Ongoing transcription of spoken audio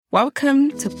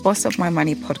Welcome to Boss of My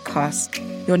Money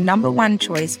podcast, your number one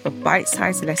choice for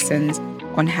bite-sized lessons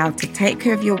on how to take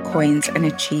care of your coins and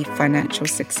achieve financial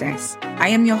success. I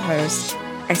am your host,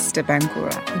 Esther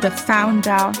Bangura, the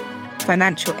founder,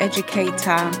 financial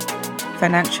educator,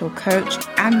 financial coach,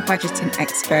 and budgeting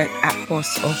expert at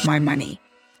Boss of My Money.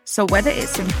 So whether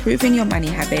it's improving your money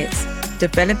habits,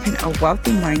 developing a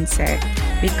wealthy mindset,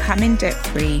 becoming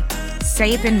debt-free,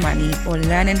 saving money, or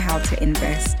learning how to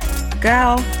invest,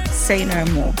 girl, say no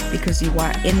more, because you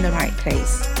are in the right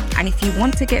place. And if you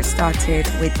want to get started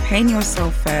with paying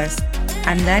yourself first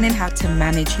and learning how to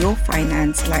manage your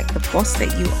finance like the boss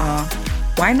that you are,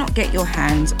 why not get your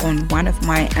hands on one of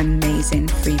my amazing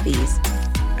freebies?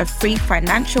 A free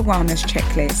financial wellness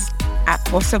checklist at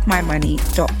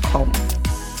bossofmymoney.com.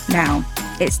 Now,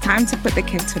 it's time to put the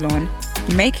kettle on,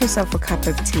 make yourself a cup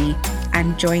of tea,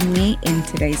 and join me in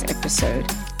today's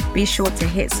episode. Be sure to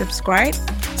hit subscribe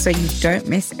so you don't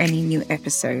miss any new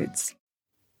episodes.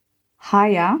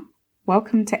 Hiya,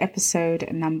 welcome to episode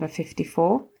number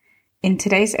 54. In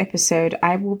today's episode,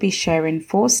 I will be sharing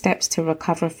 4 steps to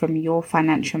recover from your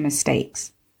financial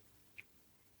mistakes.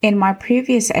 In my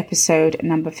previous episode,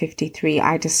 number 53,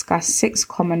 I discussed 6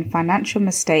 common financial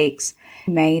mistakes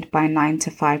made by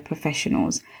 9-to-5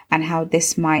 professionals and how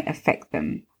this might affect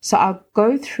them. So I'll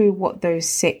go through what those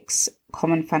 6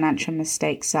 common financial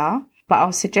mistakes are, but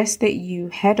I'll suggest that you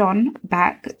head on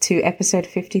back to episode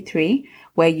 53,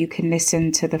 where you can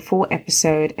listen to the full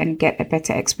episode and get a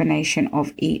better explanation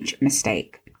of each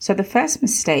mistake. So the first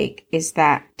mistake is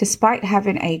that despite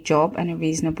having a job and a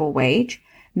reasonable wage,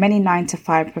 many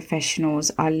 9-to-5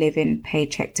 professionals are living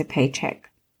paycheck to paycheck.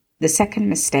 The second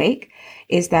mistake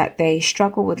is that they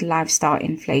struggle with lifestyle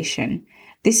inflation.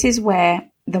 This is where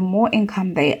the more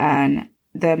income they earn,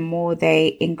 the more they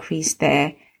increase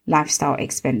their lifestyle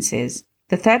expenses.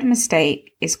 The third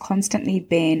mistake is constantly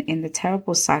being in the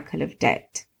terrible cycle of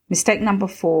debt. Mistake number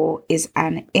 4 is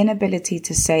an inability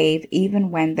to save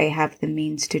even when they have the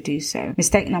means to do so.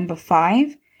 Mistake number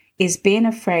 5 is being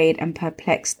afraid and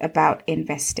perplexed about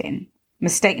investing.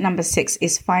 Mistake number 6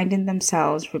 is finding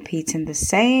themselves repeating the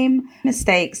same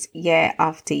mistakes year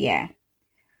after year.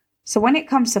 So when it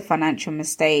comes to financial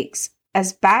mistakes,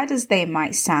 as bad as they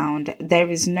might sound, there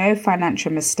is no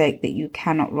financial mistake that you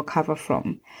cannot recover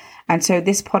from. And so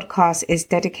this podcast is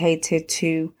dedicated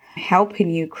to helping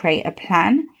you create a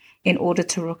plan in order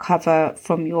to recover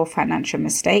from your financial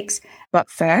mistakes. But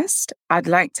first, I'd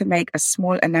like to make a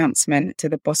small announcement to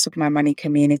the Boss of My Money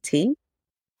community.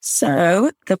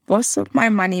 So the Boss of My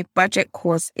Money budget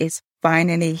course is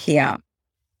finally here.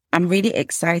 I'm really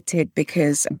excited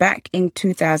because back in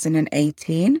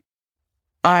 2018,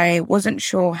 I wasn't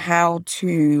sure how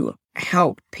to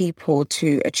help people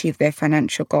to achieve their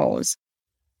financial goals.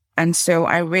 And so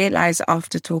I realized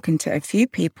after talking to a few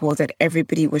people that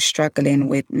everybody was struggling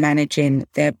with managing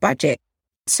their budget.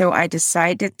 So I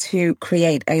decided to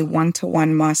create a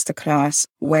one-to-one masterclass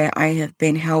where I have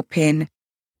been helping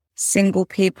single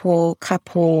people,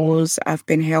 couples. I've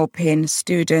been helping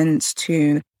students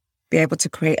to be able to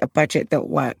create a budget that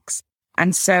works.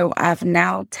 And so I've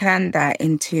now turned that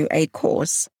into a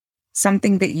course,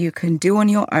 something that you can do on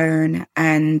your own,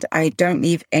 and I don't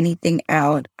leave anything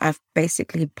out. I've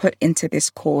basically put into this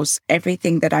course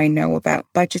everything that I know about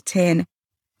budgeting,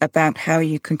 about how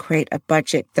you can create a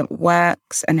budget that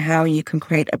works and how you can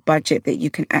create a budget that you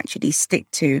can actually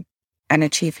stick to and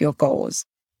achieve your goals.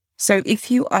 So if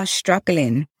you are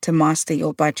struggling to master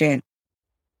your budget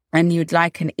and you'd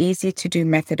like an easy to do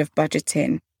method of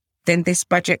budgeting, then this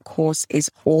budget course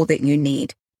is all that you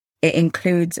need. It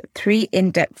includes 3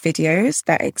 in-depth videos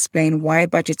that explain why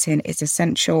budgeting is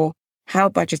essential, how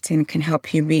budgeting can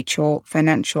help you reach your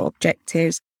financial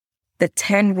objectives, the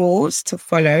 10 rules to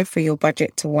follow for your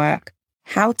budget to work,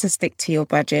 how to stick to your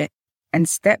budget, and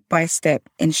step-by-step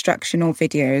instructional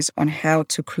videos on how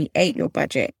to create your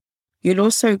budget. You'll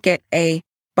also get a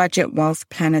budget wealth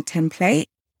planner template.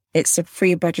 It's a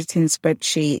free budgeting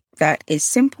spreadsheet that is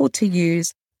simple to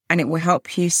use, and it will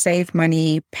help you save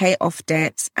money, pay off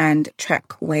debts, and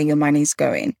track where your money's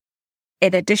going.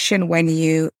 In addition, when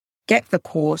you get the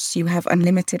course, you have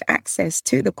unlimited access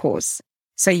to the course.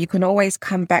 So you can always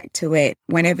come back to it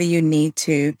whenever you need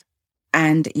to.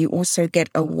 And you also get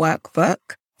a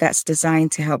workbook that's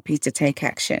designed to help you to take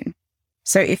action.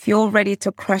 So if you're ready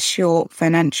to crush your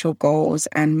financial goals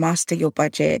and master your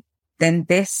budget, then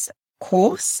this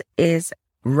course is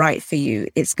right for you.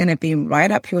 It's going to be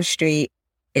right up your street.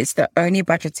 It's the only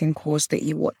budgeting course that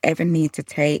you will ever need to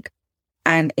take.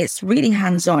 And it's really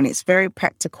hands-on. It's very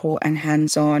practical and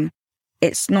hands-on.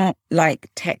 It's not like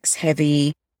text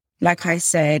heavy. Like I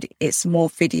said, it's more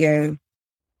video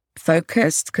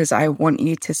focused because I want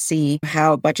you to see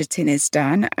how budgeting is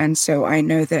done. And so I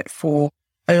know that for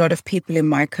a lot of people in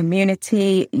my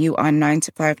community, you are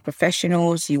 9-to-5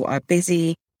 professionals, you are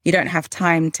busy, you don't have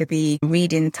time to be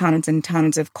reading tons and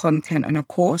tons of content on a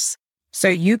course. So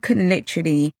you can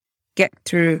literally get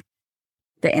through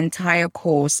the entire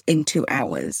course in 2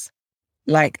 hours.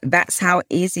 Like, that's how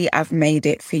easy I've made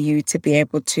it for you to be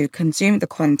able to consume the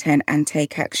content and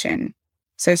take action.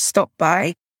 So stop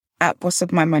by at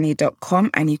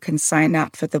bossofmymoney.com and you can sign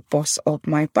up for the Boss of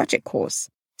My Budget course.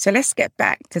 So let's get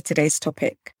back to today's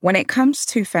topic. When it comes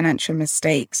to financial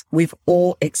mistakes, we've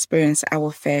all experienced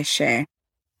our fair share.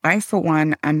 I, for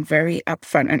one, am very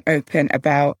upfront and open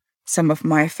about some of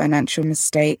my financial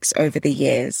mistakes over the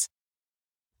years.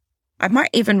 I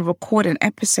might even record an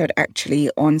episode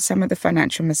actually on some of the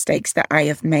financial mistakes that I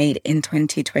have made in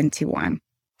 2021.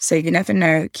 So you never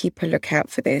know, keep a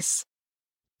lookout for this.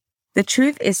 The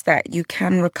truth is that you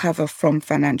can recover from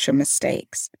financial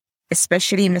mistakes,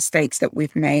 especially mistakes that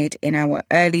we've made in our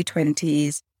early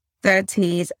 20s,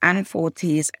 30s, and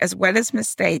 40s, as well as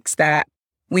mistakes that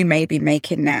we may be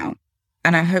making now.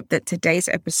 And I hope that today's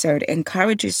episode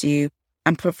encourages you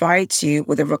and provides you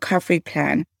with a recovery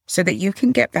plan so that you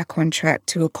can get back on track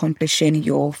to accomplishing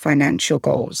your financial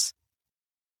goals.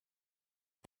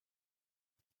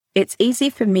 It's easy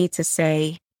for me to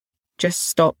say, just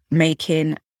stop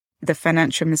making the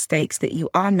financial mistakes that you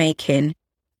are making.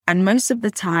 And most of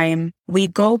the time, we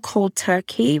go cold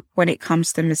turkey when it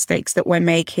comes to mistakes that we're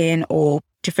making or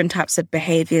different types of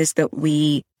behaviors that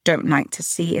we don't like to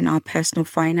see in our personal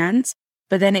finance.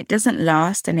 But then it doesn't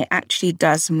last and it actually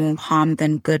does more harm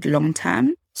than good long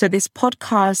term. So this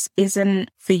podcast isn't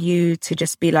for you to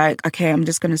just be like, okay, I'm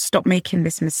just going to stop making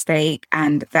this mistake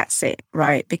and that's it,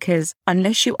 right? Because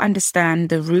unless you understand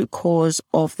the root cause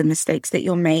of the mistakes that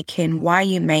you're making, why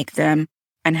you make them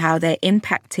and how they're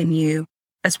impacting you,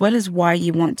 as well as why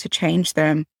you want to change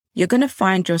them, you're going to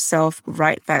find yourself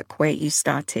right back where you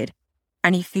started.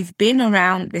 And if you've been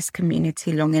around this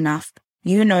community long enough,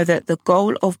 you know that the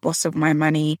goal of Boss of My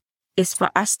Money is for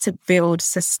us to build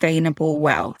sustainable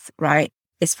wealth, right?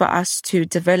 It's for us to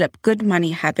develop good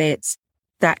money habits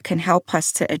that can help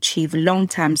us to achieve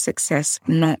long-term success,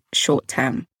 not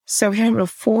short-term. So here are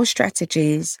 4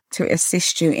 strategies to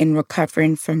assist you in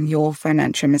recovering from your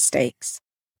financial mistakes.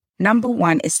 Number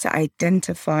 1 is to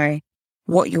identify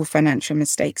what your financial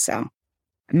mistakes are.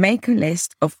 Make a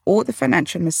list of all the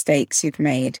financial mistakes you've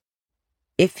made.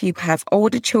 If you have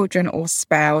older children or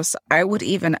spouse, I would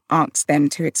even ask them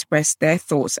to express their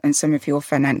thoughts on some of your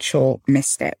financial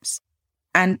missteps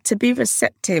and to be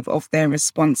receptive of their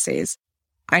responses.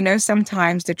 I know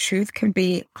sometimes the truth can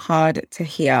be hard to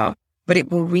hear, but it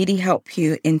will really help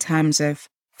you in terms of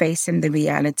facing the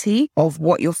reality of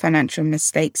what your financial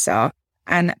mistakes are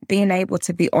and being able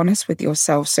to be honest with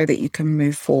yourself so that you can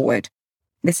move forward.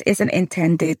 This isn't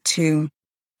intended to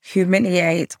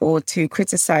humiliate or to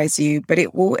criticize you, but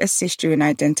it will assist you in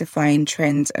identifying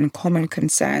trends and common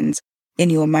concerns in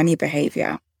your money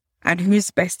behavior. And who's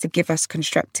best to give us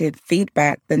constructive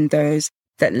feedback than those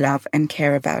that love and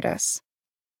care about us?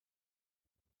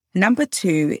 Number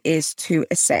 2 is to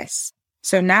assess.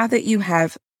 So now that you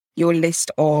have your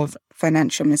list of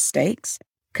financial mistakes,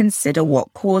 consider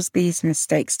what caused these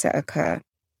mistakes to occur.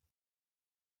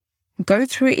 Go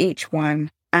through each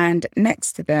one and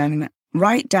next to them,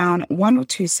 write down 1 or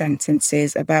 2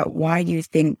 sentences about why you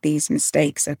think these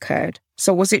mistakes occurred.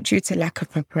 So was it due to lack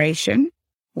of preparation?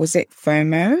 Was it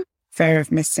FOMO, fear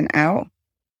of missing out?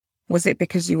 Was it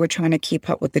because you were trying to keep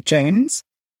up with the Jones?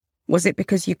 Was it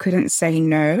because you couldn't say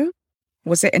no?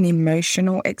 Was it an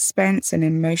emotional expense, an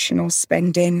emotional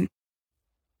spending?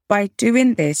 By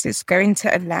doing this, it's going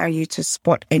to allow you to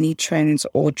spot any trends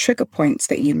or trigger points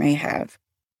that you may have.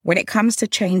 When it comes to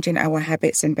changing our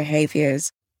habits and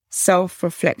behaviors,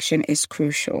 self-reflection is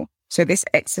crucial. So this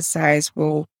exercise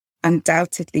will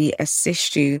undoubtedly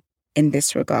assist you in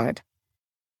this regard.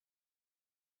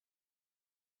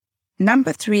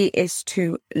 Number 3 is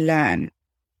to learn.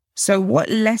 So what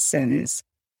lessons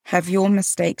have your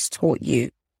mistakes taught you?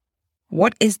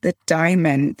 What is the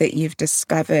diamond that you've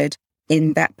discovered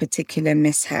in that particular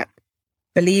mishap?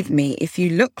 Believe me, if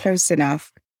you look close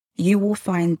enough, you will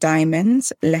find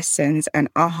diamonds, lessons, and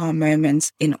aha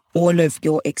moments in all of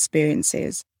your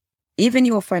experiences, even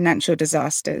your financial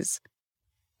disasters.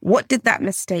 What did that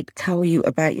mistake tell you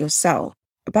about yourself,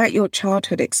 about your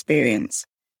childhood experience,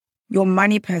 your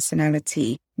money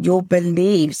personality, your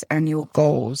beliefs, and your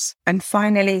goals? And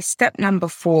finally, step number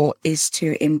 4 is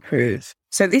to improve.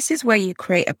 So this is where you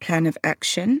create a plan of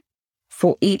action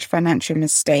for each financial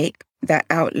mistake that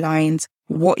outlines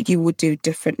what you would do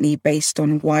differently based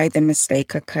on why the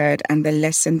mistake occurred and the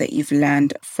lesson that you've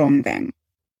learned from them.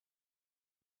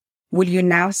 Will you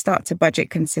now start to budget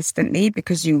consistently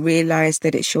because you realize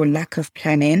that it's your lack of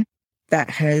planning that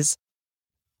has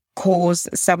caused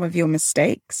some of your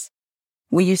mistakes?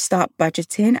 Will you start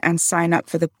budgeting and sign up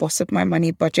for the Boss of My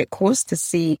Money budget course to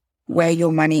see where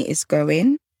your money is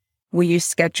going? Will you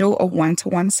schedule a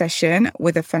one-to-one session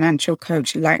with a financial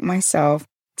coach like myself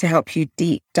to help you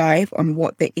deep dive on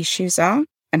what the issues are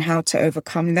and how to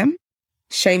overcome them?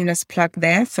 Shameless plug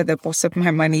there for the Boss of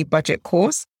My Money budget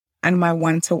course and my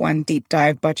one-to-one deep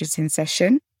dive budgeting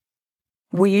session.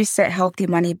 Will you set healthy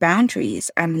money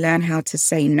boundaries and learn how to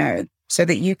say no so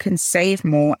that you can save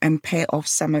more and pay off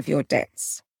some of your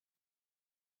debts?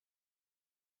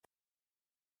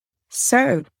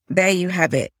 So there you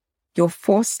have it, your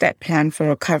 4-step plan for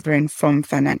recovering from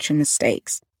financial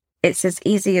mistakes. It's as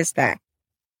easy as that.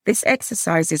 This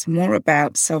exercise is more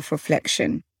about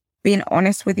self-reflection, being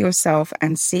honest with yourself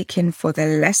and seeking for the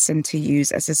lesson to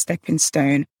use as a stepping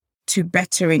stone to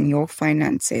bettering your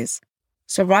finances.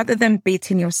 So rather than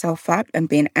beating yourself up and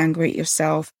being angry at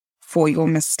yourself for your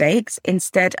mistakes,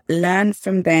 instead learn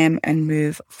from them and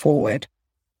move forward.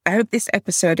 I hope this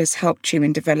episode has helped you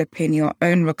in developing your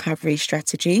own recovery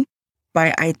strategy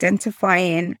by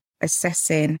identifying,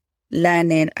 assessing,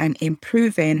 learning, and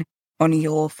improving on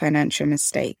your financial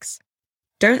mistakes.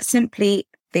 Don't simply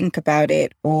think about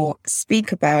it or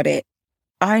speak about it.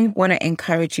 I want to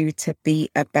encourage you to be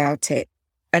about it.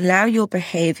 Allow your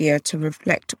behavior to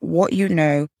reflect what you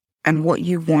know and what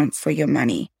you want for your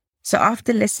money. So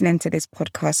after listening to this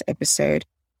podcast episode,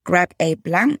 grab a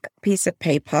blank piece of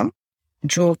paper,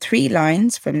 draw 3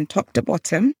 lines from top to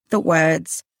bottom, the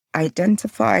words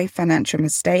identify financial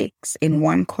mistakes in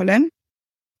one column,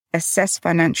 assess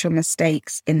financial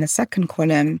mistakes in the second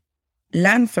column,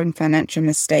 learn from financial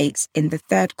mistakes in the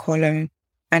third column,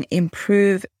 and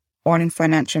improve on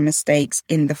financial mistakes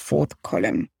in the fourth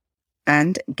column.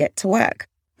 And get to work.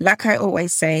 Like I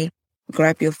always say,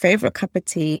 grab your favorite cup of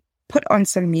tea, put on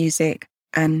some music,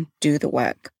 and do the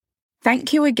work.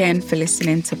 Thank you again for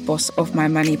listening to Boss of My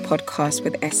Money podcast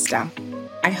with Esther.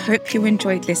 I hope you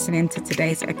enjoyed listening to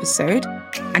today's episode.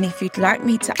 And if you'd like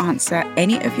me to answer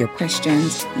any of your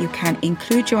questions, you can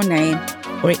include your name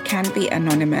or it can be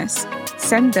anonymous.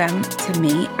 Send them to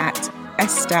me at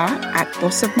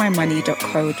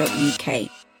esther@bossofmymoney.co.uk.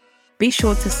 Be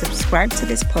sure to subscribe to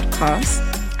this podcast.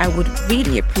 I would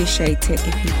really appreciate it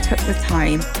if you took the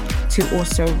time to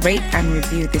also rate and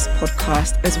review this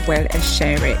podcast as well as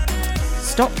share it.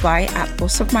 Stop by at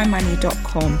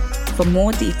bossofmymoney.com for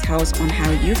more details on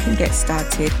how you can get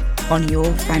started on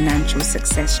your financial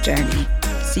success journey.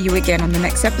 See you again on the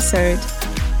next episode.